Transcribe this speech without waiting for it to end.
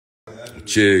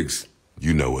Chigs,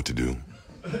 you know what to do.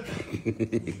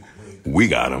 We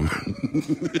got him.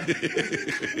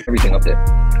 Everything up there.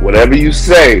 Whatever you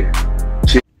say.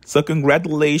 So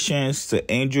congratulations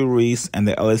to Angel Reese and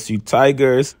the LSU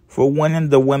Tigers for winning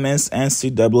the Women's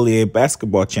NCAA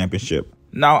Basketball Championship.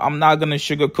 Now, I'm not going to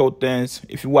sugarcoat things.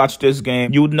 If you watch this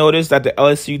game, you would notice that the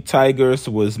LSU Tigers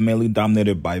was mainly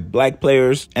dominated by black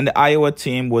players and the Iowa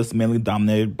team was mainly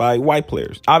dominated by white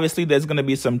players. Obviously, there's going to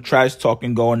be some trash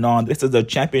talking going on. This is a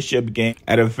championship game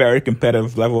at a very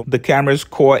competitive level. The cameras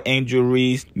caught Angel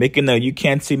Reese making a "you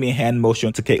can't see me" hand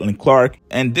motion to Caitlin Clark,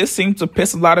 and this seemed to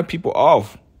piss a lot of people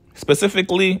off.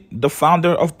 Specifically, the founder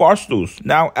of Barstools.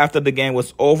 Now, after the game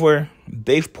was over,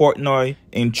 Dave Portnoy,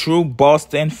 in true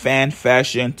Boston fan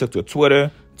fashion, took to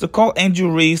Twitter to call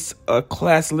Angel Reese a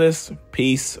classless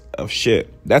piece of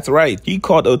shit. That's right, he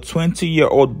called a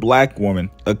 20-year-old black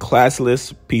woman a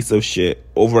classless piece of shit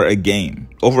over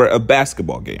a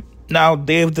basketball game. Now,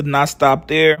 Dave did not stop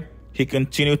there. He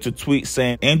continued to tweet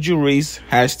saying, Angel Reese,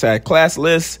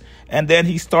 #classless. And then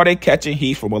he started catching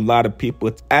heat from a lot of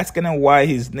people asking him why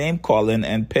he's name calling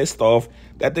and pissed off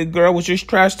that the girl was just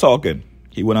trash talking.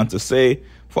 He went on to say,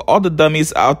 for all the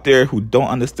dummies out there who don't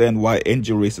understand why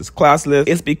Angel Reese is classless,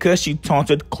 it's because she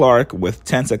taunted Clark with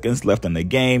 10 seconds left in the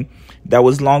game that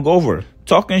was long over.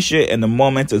 Talking shit in the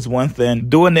moment is one thing,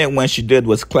 doing it when she did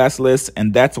was classless,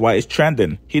 and that's why it's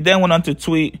trending. He then went on to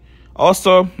tweet,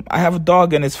 also, I have a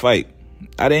dog in this fight.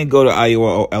 I didn't go to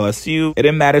Iowa or LSU. It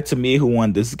didn't matter to me who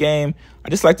won this game. I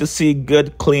just like to see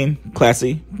good, clean,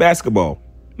 classy basketball.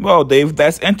 Well, Dave,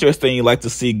 that's interesting. You like to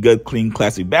see good, clean,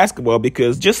 classy basketball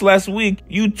because just last week,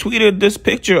 you tweeted this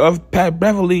picture of Pat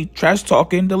Beverly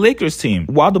trash-talking the Lakers team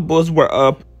while the Bulls were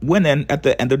up winning at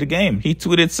the end of the game. He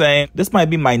tweeted saying, this might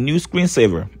be my new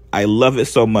screensaver. I love it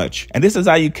so much. And this is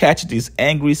how you catch these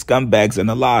angry scumbags in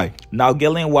a lie. Now,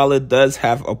 Gillie and Wallo does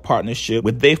have a partnership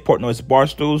with Dave Portnoy's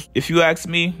Barstools. If you ask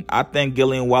me, I think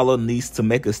Gillie and Wallo needs to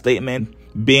make a statement.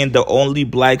 Being the only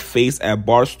black face at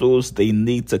Barstools, they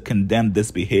need to condemn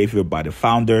this behavior by the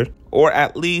founder, or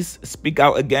at least speak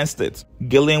out against it.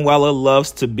 Gillie and Wallo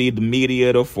loves to be the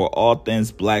mediator for all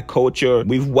things black culture.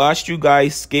 We've watched you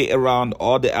guys skate around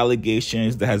all the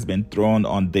allegations that has been thrown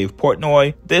on Dave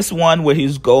Portnoy. This one where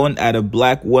he's going at a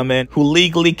black woman who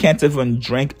legally can't even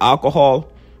drink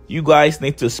alcohol. You guys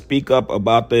need to speak up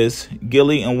about this.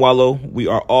 Gillie and Wallo, we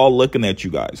are all looking at you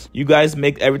guys. You guys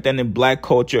make everything in black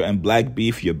culture and black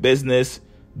beef your business.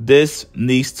 This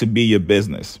needs to be your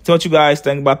business. So what you guys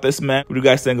think about this, man? What do you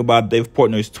guys think about Dave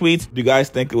Portnoy's tweets? Do you guys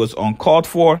think it was uncalled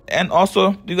for? And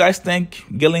also, do you guys think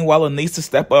Gillie and Wallo needs to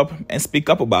step up and speak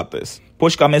up about this?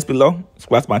 Push comments below.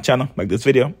 Subscribe to my channel. Like this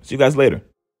video. See you guys later.